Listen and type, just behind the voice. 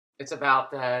It's about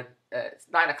it's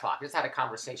 9 o'clock. I just had a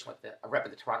conversation with a rep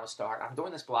of the Toronto Star. I'm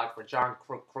doing this blog for John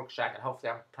Cruickshank, and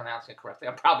hopefully I'm pronouncing it correctly.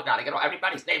 I'm probably not. I get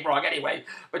everybody's name wrong anyway.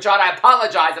 But John, I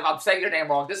apologize if I'm saying your name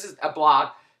wrong. This is a blog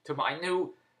to my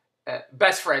new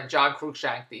best friend, John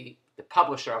Cruickshank, the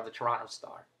publisher of the Toronto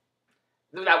Star.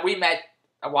 That we met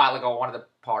a while ago at one of the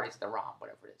parties at the ROM,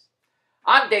 whatever it is.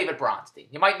 I'm David Bronstein.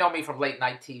 You might know me from late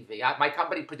night TV. My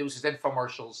company produces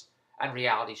infomercials and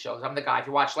reality shows. I'm the guy, if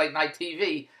you watch late night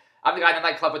TV, I'm the guy in the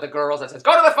nightclub with the girls that says,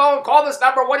 go to the phone, call this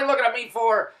number, what are you looking at me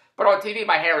for? But on TV,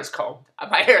 my hair is combed.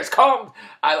 My hair is combed.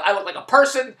 I look like a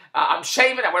person. I'm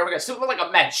shaving. I'm wearing a suit. I look like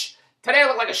a mensch. Today I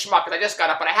look like a schmuck because I just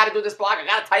got up, but I had to do this blog. I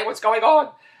got to tell you what's going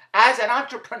on. As an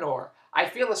entrepreneur, I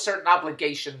feel a certain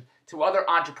obligation to other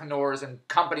entrepreneurs and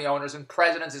company owners and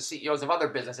presidents and CEOs of other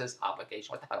businesses.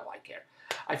 Obligation, what the hell do I care?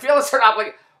 I feel a certain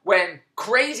obligation when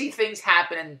crazy things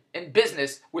happen in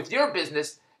business, with your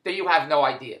business, that you have no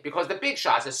idea. Because the big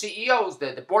shots, the CEOs,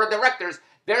 the board of directors,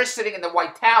 they're sitting in the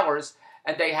White Towers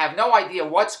and they have no idea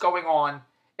what's going on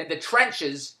in the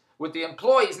trenches with the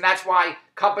employees. And that's why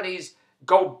companies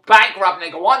go bankrupt and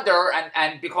they go under,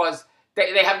 and because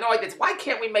they have no idea. Why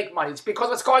can't we make money? It's because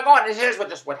what's going on. And here's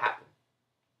what happened.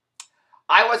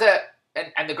 I was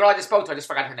and the girl I just spoke to, I just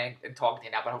forgot her name and talking to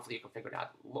you now, but hopefully you can figure it out.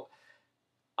 Look,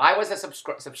 I was a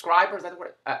subscriber, is that the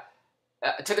word?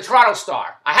 To the Toronto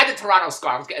Star. I had the Toronto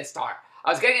Star. I was getting Star.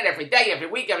 I was getting it every day, every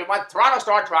week, every month. Toronto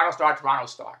Star, Toronto Star, Toronto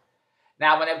Star.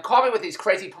 Now, when they would call me with these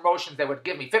crazy promotions, they would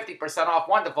give me 50% off,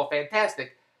 wonderful,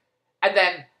 fantastic. And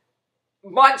then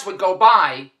months would go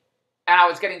by, and I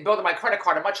was getting billed on my credit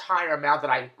card a much higher amount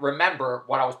than I remember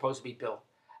what I was supposed to be billed.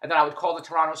 And then I would call the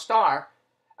Toronto Star,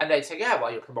 and they'd say, yeah,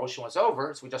 well, your promotion was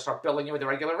over, so we just start billing you at the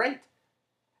regular rate.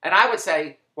 And I would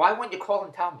say, why wouldn't you call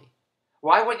and tell me?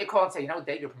 Why wouldn't you call and say, you know,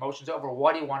 Dave, your promotion's over.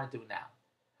 What do you want to do now?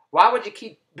 Why would you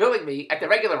keep billing me at the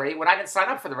regular rate when I didn't sign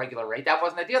up for the regular rate? That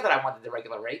wasn't the deal that I wanted, the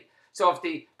regular rate. So if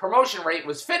the promotion rate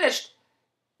was finished,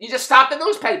 you just stop the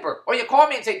newspaper. Or you call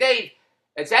me and say, Dave,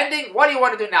 it's ending. What do you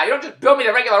want to do now? You don't just bill me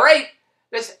the regular rate.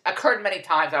 This occurred many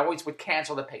times. I always would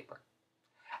cancel the paper.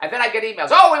 And then I get emails.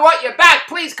 Oh, we want you back.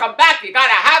 Please come back. You got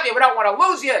to have you. We don't want to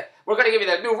lose you. We're going to give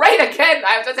you the new rate again.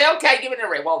 I have to say, okay, give me the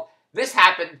rate. Well, this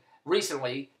happened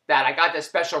recently that I got this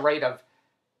special rate of,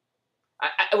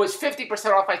 it was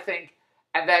 50% off, I think.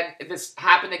 And then this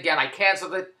happened again. I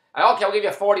canceled it. Okay, I'll give you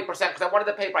 40% because I wanted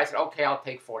the paper. I said, okay, I'll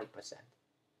take 40%.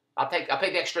 I'll pay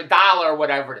the extra $1 or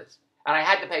whatever it is. And I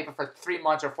had the paper for 3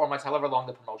 months or 4 months, however long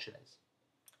the promotion is.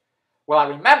 Well, I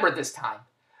remembered this time.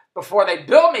 Before they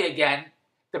bill me again,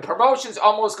 the promotion's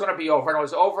almost going to be over. And it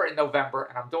was over in November.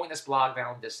 And I'm doing this blog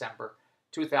now in December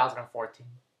 2014.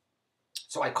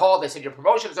 So I called. They said, your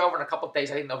promotion is over in a couple of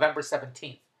days. I think November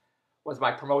 17th was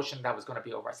my promotion that was going to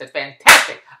be over. I said,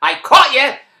 fantastic. I caught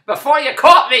you before you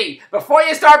caught me. Before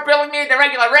you start billing me at the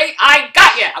regular rate, I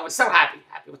got you. I was so happy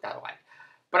with that away.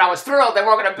 But I was thrilled they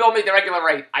weren't going to bill me at the regular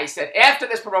rate. I said, after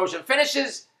this promotion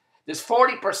finishes, this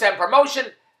 40% promotion,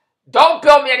 don't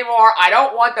bill me anymore. I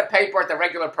don't want the paper at the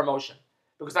regular promotion.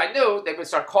 Because I knew they would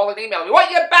start calling and emailing me. We want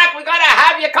you back. We got to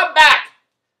have you come back.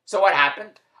 So what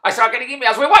happened? I started getting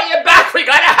emails. We want you back. We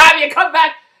got to have you come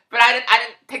back. But I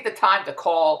didn't take the time to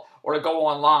call or to go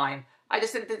online. I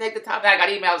just didn't take the time. Then I got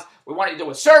emails. We want you to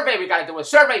do a survey. We got to do a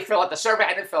survey. Fill out the survey.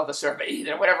 I didn't fill out the survey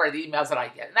either. Whatever the emails that I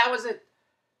get. And that was it.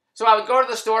 So I would go to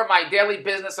the store, my daily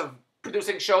business of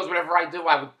producing shows, whatever I do.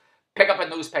 I would pick up a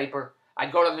newspaper.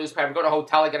 I'd go to the newspaper, go to a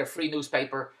hotel, I'd get a free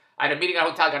newspaper. I had a meeting at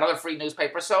a hotel, I got another free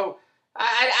newspaper. So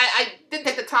I didn't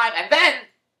take the time. And then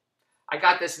I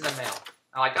got this in the mail.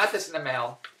 Now I got this in the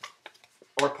mail,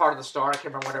 or part of the Star. I can't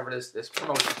remember whatever it is, this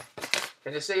promotion.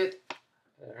 Can you see it?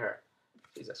 Here.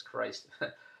 Jesus Christ.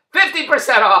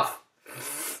 50% off.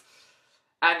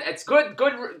 And it's good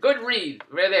read.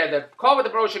 Right there. The call with the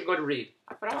promotion, good read.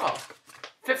 I thought,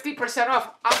 oh, 50%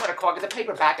 off. I'm going to call, get the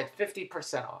paper back at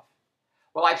 50% off.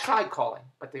 Well, I tried calling,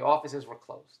 but the offices were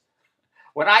closed.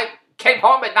 When I came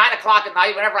home at 9 o'clock at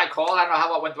night, whenever I called, I don't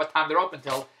know what time they're open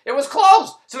till, it was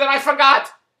closed. So then I forgot.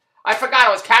 I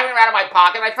was carrying it around in my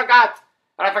pocket, and I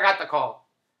forgot to call.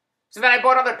 So then I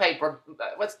bought another paper.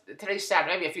 Today's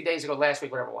Saturday, maybe a few days ago, last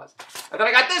week, whatever it was. And then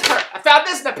I got this. I found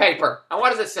this in the paper. And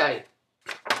what does it say?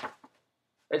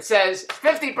 It says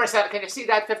 50%. Can you see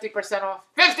that? 50% off?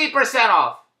 50%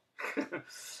 off.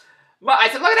 I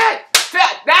said, look at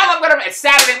that. Now I'm going to, it's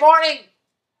Saturday morning.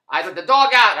 I let the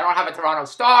dog out. I don't have a Toronto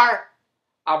Star.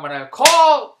 I'm going to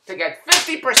call to get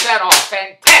 50% off.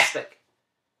 Fantastic.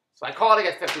 So I call to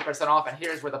get 50% off, and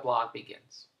here's where the blog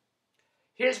begins.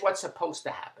 Here's what's supposed to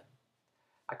happen.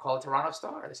 I call the Toronto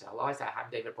Star. They said, hello. I said, I'm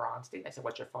David Bronstein. I said,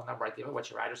 what's your phone number? I give it.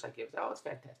 What's your address? I give it. Oh, it's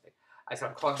fantastic. I said,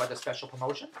 I'm calling about the special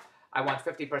promotion. I want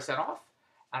 50% off,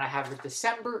 and I have the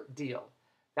December deal.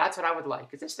 That's what I would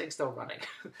like. Is this thing still running?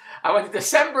 I want the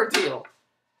December deal.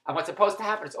 And what's supposed to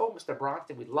happen is, oh, Mr.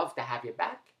 Bronson, we'd love to have you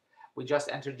back. We just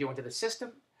entered you into the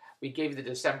system. We gave you the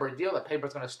December deal. The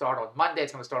paper's going to start on Monday.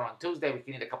 It's going to start on Tuesday.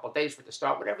 We need a couple of days for it to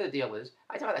start, whatever the deal is.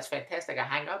 I thought, that's fantastic. I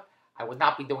hang up. I would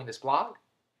not be doing this blog.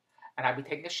 And I'd be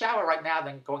taking a shower right now,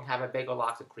 then going to have a bagel,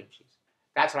 lox, and cream cheese.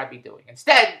 That's what I'd be doing.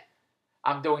 Instead,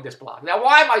 I'm doing this blog. Now,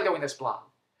 why am I doing this blog?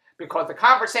 Because the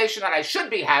conversation that I should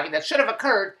be having, that should have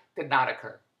occurred, did not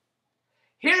occur.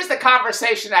 Here's the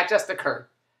conversation that just occurred.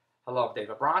 Hello, I'm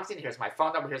David Bronstein. Here's my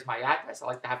phone number. Here's my address. I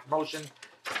like to have promotion.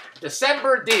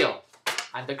 December deal.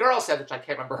 And the girl said, which I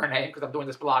can't remember her name because I'm doing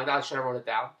this blog now. I should have wrote it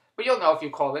down. But you'll know if you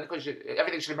call in because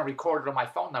everything should have been recorded on my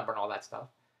phone number and all that stuff.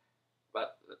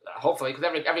 But hopefully,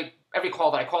 because every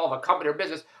call that I call of a company or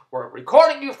business, we're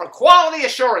recording you for quality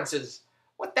assurances.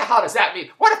 What the hell does that mean?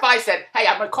 What if I said, hey,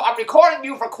 I'm recording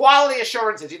you for quality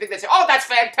assurances? You think they say, oh, that's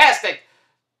fantastic.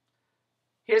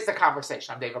 Here's the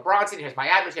conversation. I'm David Bronstein. Here's my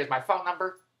address. Here's my phone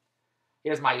number.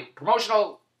 Here's my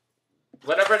promotional,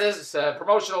 whatever it is,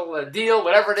 promotional deal,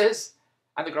 whatever it is.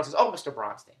 And the girl says, oh, Mr.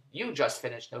 Bronstein, you just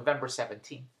finished November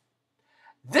 17th.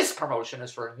 This promotion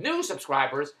is for new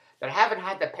subscribers that haven't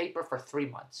had the paper for 3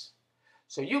 months.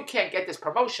 So you can't get this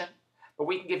promotion, but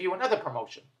we can give you another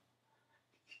promotion.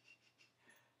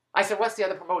 I said, what's the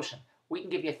other promotion? We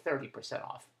can give you 30%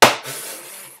 off.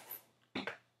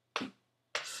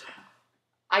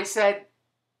 I said,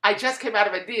 I just came out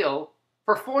of a deal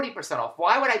for 40% off.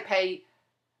 Why would I pay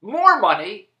more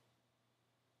money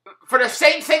for the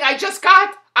same thing I just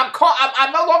got?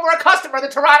 I'm no longer a customer of the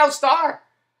Toronto Star.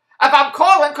 If I'm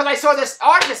calling because I saw this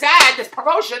ad, this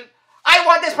promotion, I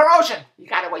want this promotion. You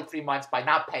got to wait 3 months by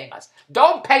not paying us.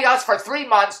 Don't pay us for 3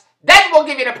 months, then we'll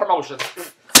give you the promotion.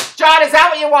 John, is that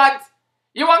what you want?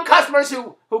 You want customers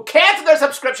who cancel their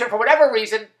subscription for whatever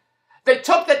reason. They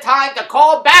took the time to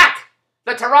call back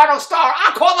the Toronto Star.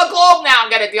 I'll call the Globe now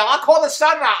and get a deal. I'll call the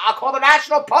Sun now. I'll call the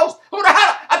National Post. Who the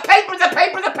hell? A paper's a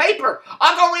paper's a paper.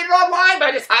 I'll go read it online, but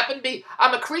I just happen to be,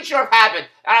 I'm a creature of habit,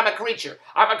 and I'm a creature.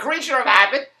 I'm a creature of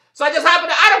habit, so I just happen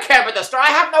to, I don't care about the Star. I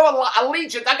have no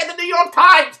allegiance. I get the New York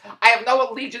Times. I have no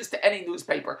allegiance to any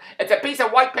newspaper. It's a piece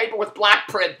of white paper with black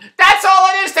print. That's all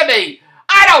it is to me.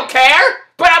 I don't care,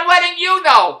 but I'm letting you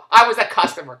know I was a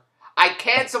customer. I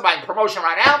canceled my promotion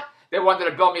right out. They wanted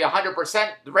to bill me 100%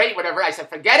 rate, whatever. I said,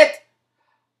 forget it.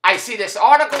 I see this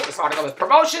article is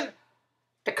promotion.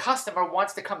 The customer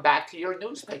wants to come back to your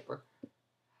newspaper.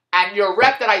 And your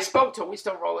rep that I spoke to, we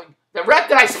still rolling. The rep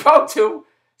that I spoke to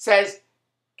says,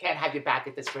 can't have you back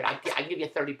at this rate. I give you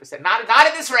 30%. Not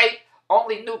at this rate.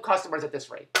 Only new customers at this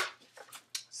rate.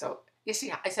 So, you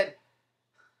see, I said,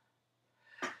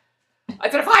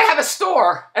 if I have a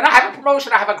store and I have a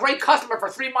promotion, I have a great customer for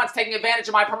 3 months taking advantage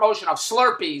of my promotion of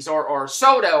Slurpees or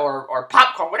soda or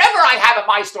popcorn, whatever I have at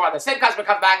my store, the same customer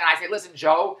comes back and I say, listen,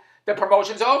 Joe, the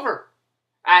promotion's over.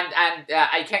 And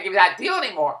I can't give you that deal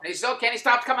anymore. And he says, okay, and he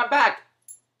stops coming back.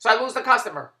 So I lose the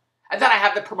customer. And then I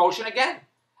have the promotion again.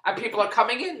 And people are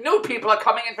coming in. New people are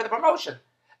coming in for the promotion.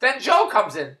 Then Joe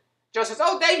comes in. Joe says,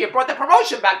 oh, Dave, you brought the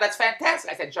promotion back. That's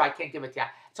fantastic. I said, Joe, I can't give it to you.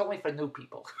 It's only for new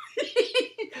people.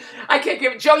 I can't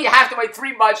give it. Joe, you have to wait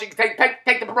 3 months. You can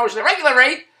take the promotion at the regular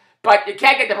rate, but you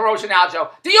can't get the promotion now, Joe.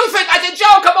 Do you think? I said,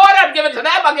 Joe, come on. I'm giving it to them.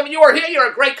 I'm giving you are here.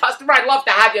 You're a great customer. I'd love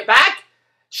to have you back.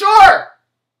 Sure.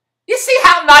 You see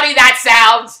how nutty that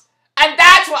sounds? And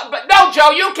that's what, but no,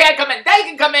 Joe, you can't come in. They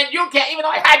can come in. You can't, even though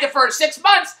I had you for 6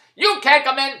 months, you can't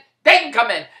come in. They can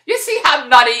come in. You see how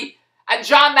nutty? And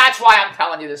John, that's why I'm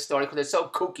telling you this story, because it's so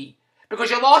kooky. Because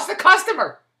you lost the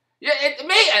customer.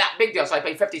 Big deal, so I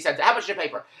paid 50 cents. How much is your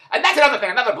paper? And that's another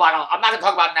thing, another blog I'm not going to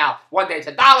talk about now. One day it's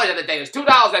 $1, the other day it's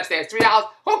 $2, next day it's $3.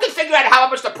 Who can figure out how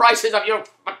much the price is of your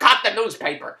the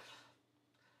newspaper?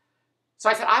 So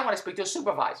I said, I want to speak to a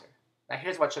supervisor. Now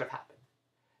here's what should have happened.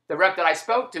 The rep that I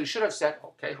spoke to should have said,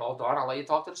 okay, hold on, I'll let you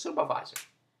talk to the supervisor.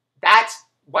 That's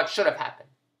what should have happened.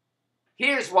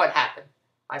 Here's what happened.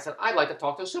 I said, I'd like to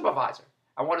talk to the supervisor.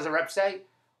 And what does the rep say?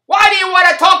 Why do you want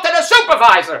to talk to the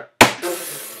supervisor?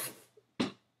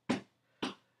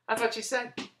 That's what she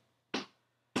said.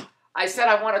 I said,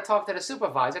 I want to talk to the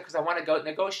supervisor because I want to go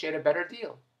negotiate a better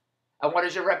deal. And what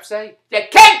does your rep say? You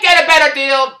can't get a better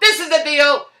deal. This is the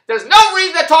deal. There's no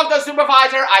reason to talk to a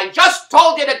supervisor. I just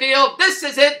told you the deal. This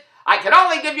is it. I can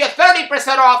only give you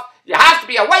 30% off. You have to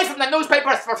be away from the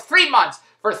newspaper for 3 months.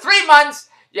 For 3 months,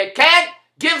 you can't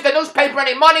give the newspaper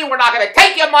any money. We're not going to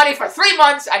take your money for 3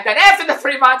 months. And then after the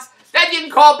 3 months, then you can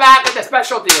call back with a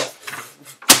special deal.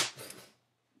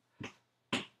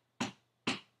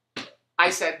 I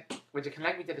said, would you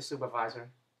connect me to the supervisor?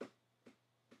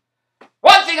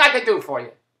 One thing I could do for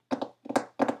you.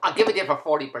 I'll give it to you for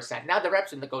 40%. Now the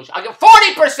reps are negotiating. I'll give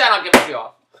 40%. I'll give it to you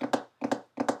off.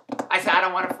 I said, I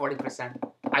don't want a 40%.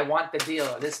 I want the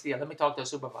deal, this deal. Let me talk to the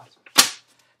supervisor.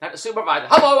 Now the supervisor,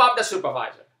 hello, I'm the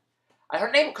supervisor. Her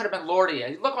name could have been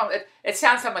Lordia. Look on it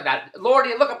sounds something like that.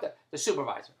 Lordia, look up the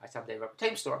supervisor. I said, I'm David.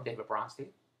 Team store, I'm David Bronstein.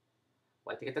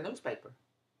 Like to get the newspaper.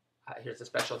 Here's the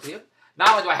special deal. Not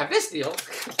only do I have this deal,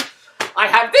 I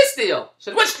have this deal. She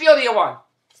said, which deal do you want?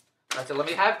 I said, let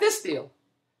me have this deal.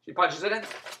 She punches it in.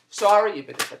 Sorry, you've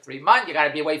been there for 3 months. You got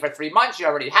to be away for 3 months. You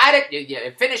already had it.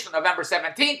 You finished on November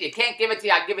 17th. You can't give it to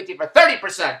you. I give it to you for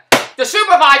 30%. The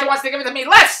supervisor wants to give it to me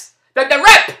less than the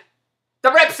rep.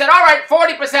 The rep said, all right,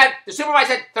 40%. The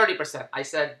supervisor said 30%. I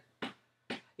said,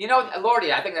 you know,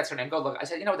 Lordia, I think that's her name. Go look. I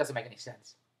said, you know, it doesn't make any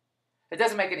sense. It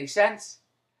doesn't make any sense.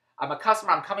 I'm a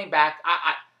customer. I'm coming back.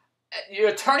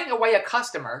 You're turning away a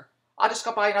customer. I'll just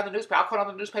go buy another newspaper. I'll call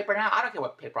another newspaper now. I don't care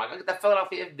what paper I get. The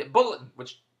Philadelphia Bulletin,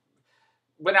 which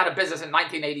went out of business in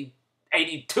 1980,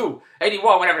 82,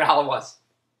 81, whatever the hell it was.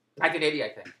 1980, I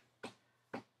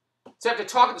think. So after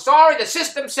talking, sorry, the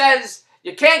system says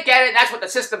you can't get it. And that's what the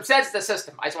system says, the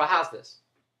system. I said, well, how's this?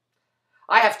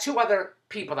 I have 2 other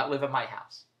people that live in my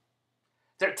house.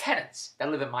 They're tenants that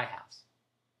live in my house.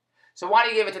 So why do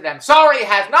you give it to them? Sorry, it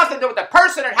has nothing to do with the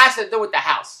person. It has to do with the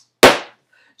house.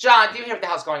 John, do you hear what the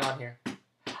hell's going on here?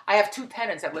 I have 2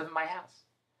 tenants that live in my house.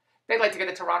 They'd like to get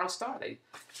a Toronto Star. They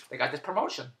got this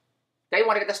promotion. They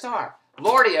want to get the Star.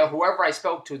 Lordia, whoever I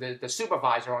spoke to, the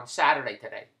supervisor on Saturday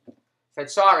today,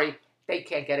 said, sorry, they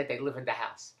can't get it. They live in the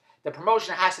house. The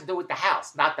promotion has to do with the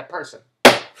house, not the person.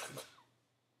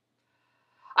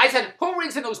 I said, who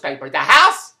reads the newspaper? The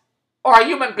house or a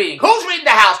human being? Who's reading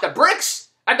the house? The bricks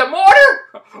and the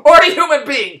mortar or the human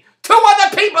being? 2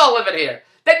 other people living here.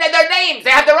 Their names, they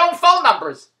have their own phone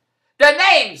numbers. Their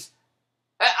names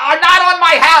are not on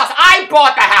my house. I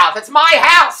bought the house. It's my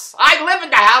house. I live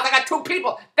in the house. I got 2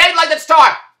 people. They'd like to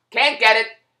start. Can't get it.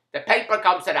 The paper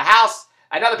comes to the house,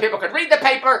 and other people can read the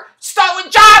paper. Start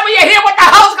with John. Will you hear what the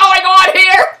hell's going on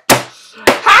here?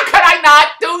 How could I not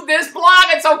do this blog?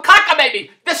 It's so cockamamie.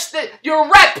 Your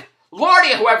rep,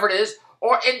 Lordia, whoever it is,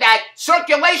 or in that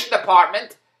circulation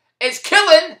department, is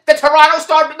killing the Toronto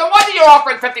Star. No wonder you're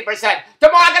offering 50%.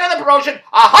 Tomorrow I get another promotion,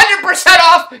 100%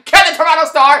 off, kill the Toronto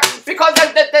Star, because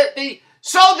the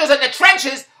soldiers in the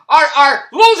trenches are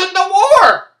losing the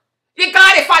war. You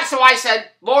got to fight. So I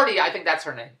said, Lordia, I think that's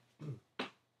her name.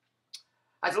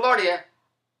 I said, Lordia,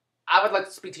 I would like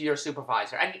to speak to your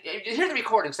supervisor. And you hear the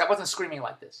recording, so I wasn't screaming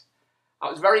like this. I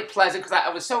was very pleasant because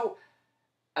I was so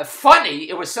funny.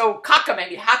 It was so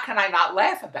cockamamie. How can I not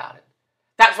laugh about it?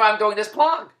 That's why I'm doing this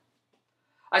blog.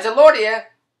 I said, Lordia,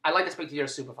 I'd like to speak to your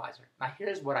supervisor. Now,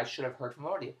 here's what I should have heard from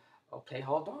Lordia. Okay,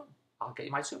 hold on. I'll get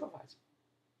you my supervisor.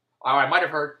 Or I might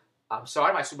have heard, I'm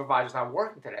sorry, my supervisor's not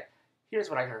working today. Here's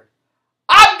what I heard.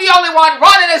 I'm the only one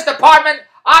running this department.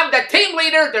 I'm the team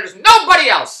leader. There's nobody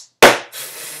else.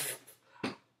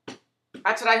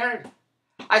 That's what I heard.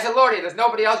 I said, Lordia, there's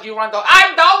nobody else. You run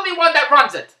I'm the only one that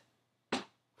runs it.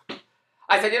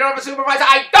 I said, you don't have a supervisor?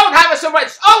 I don't have a supervisor.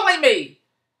 It's only me.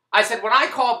 I said, when I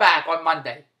call back on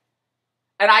Monday,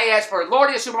 and I ask for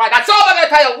Lordia supervisor, that's all I'm going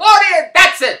to tell you. Lordia,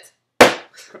 that's it.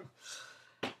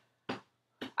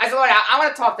 I said, Lordia, I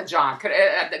want to talk to John.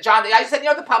 John, I said, you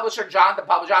know the publisher, John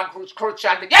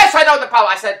Cruickshank. Yes, I know the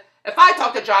publisher. I said, if I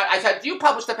talk to John, I said, do you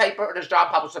publish the paper or does John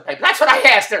publish the paper? That's what I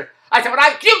asked her. I said,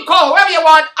 you can call whoever you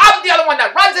want. I'm the other one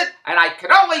that runs it, and I can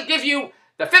only give you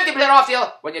the 50% off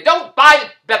deal when you don't buy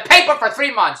the paper for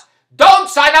 3 months. Don't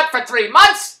sign up for 3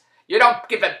 months. You don't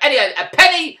give them a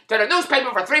penny to the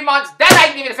newspaper for 3 months. Then I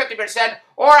can give you the 50%,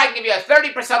 or I can give you a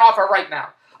 30% offer right now.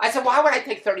 I said, why would I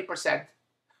take 30%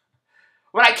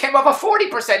 when I came up with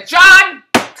 40%? John,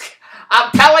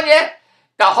 I'm telling you,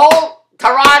 the whole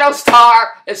Toronto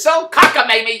Star is so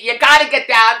cockamamie. You got to get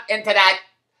down into that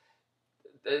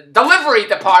delivery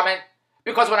department,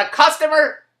 because when a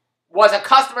customer was a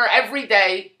customer every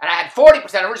day, and I had 40%,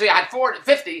 originally I had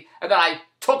 50, and then I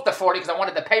took the 40 because I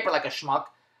wanted the paper like a schmuck,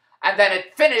 and then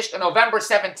it finished on November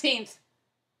 17th.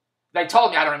 They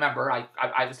told me, I don't remember,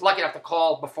 I was lucky enough to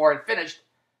call before it finished,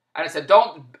 and I said,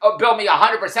 don't bill me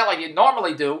 100% like you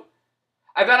normally do.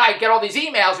 And then I get all these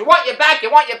emails, we want you back, you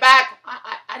want you back.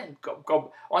 I didn't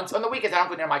go on the weekends, I don't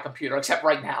go near my computer, except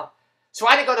right now. So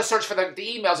I didn't go to search for the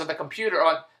emails of the computer,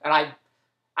 and I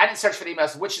didn't search for the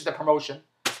emails, which is the promotion.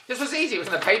 This was easy, it was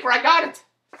in the paper, I got it.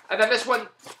 And then this one,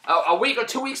 a week or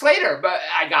 2 weeks later, but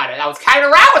I got it. I was carried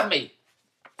around with me.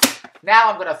 Now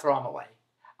I'm going to throw them away.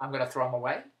 I'm going to throw them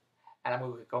away, and I'm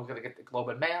going to get the Globe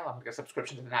and Mail. I'm going to get a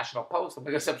subscription to the National Post. I'm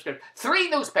going to get a subscription. 3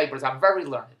 newspapers. I'm very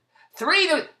learned.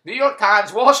 3 New York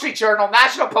Times, Wall Street Journal,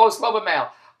 National Post, Globe and Mail.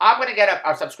 I'm going to get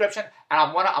a subscription, and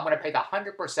I'm going to pay the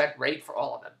 100% rate for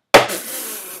all of them.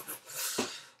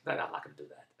 No, I'm not going to do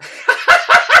that.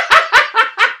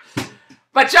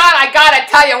 But John, I got to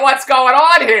tell you what's going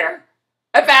on here.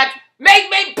 In fact, put me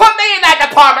in that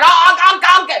department.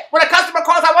 I'll get, when a customer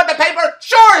calls, I want the paper.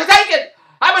 Sure, take it.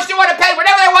 How much do you want to pay?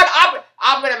 Whatever they want,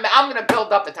 I'm gonna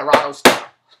build up the Toronto Star.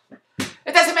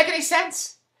 It doesn't make any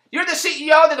sense. You're the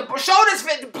CEO. Show this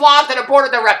blog to the board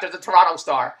of directors of the Toronto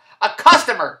Star. A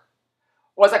customer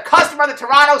was a customer of the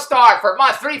Toronto Star for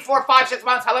months, 3, 4, 5, 6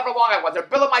 months, however long I was. They're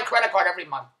billing my credit card every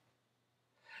month.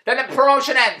 Then the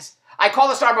promotion ends. I call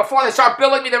the Star before they start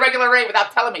billing me the regular rate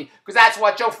without telling me, because that's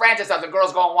what Joe Francis does. The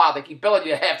girls going wild. They keep billing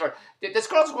you after. This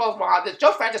girl's going wild.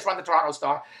 Joe Francis runs the Toronto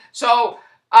Star. So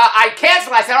I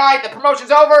canceled. I said, all right, the promotion's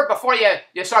over. Before you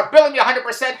start billing me 100%.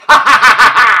 Ha ha ha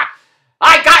ha ha!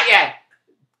 I got you.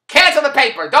 Cancel the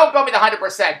paper. Don't bill me the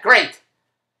 100%. Great.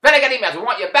 Then I get emails. We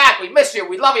want you back. We miss you.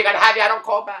 We love you. Got to have you. I don't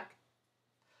call back.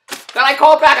 Then I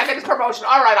call back. I get this promotion.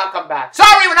 All right, I'll come back.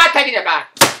 Sorry, we're not taking you back.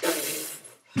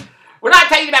 We're not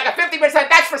taking you back at 50%.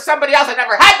 That's for somebody else that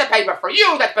never had the paper. For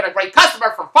you, that's been a great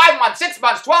customer for 5 months, 6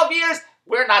 months, 12 years.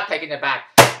 We're not taking it back.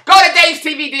 Go to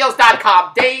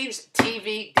davestvdeals.com.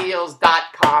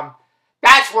 davestvdeals.com.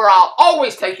 That's where I'll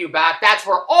always take you back. That's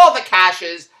where all the cash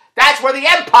is. That's where the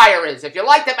empire is. If you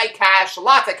like to make cash,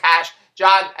 lots of cash,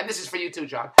 John, and this is for you too,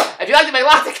 John. If you like to make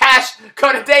lots of cash,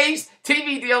 go to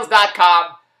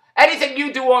davestvdeals.com. Anything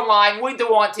you do online, we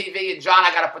do on TV. And John,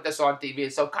 I got to put this on TV.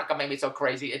 It's so made me so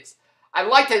crazy. I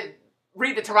like to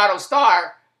read the Toronto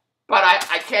Star, but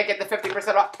I can't get the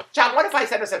 50% off. John, what if I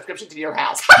send a subscription to your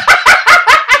house?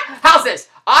 How's this?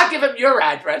 I'll give him your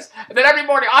address, and then every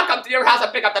morning I'll come to your house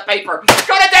and pick up the paper.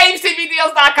 Go to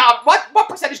davestvdeals.com. What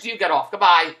percentage do you get off?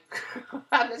 Goodbye.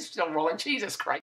 I'm still rolling. Jesus Christ.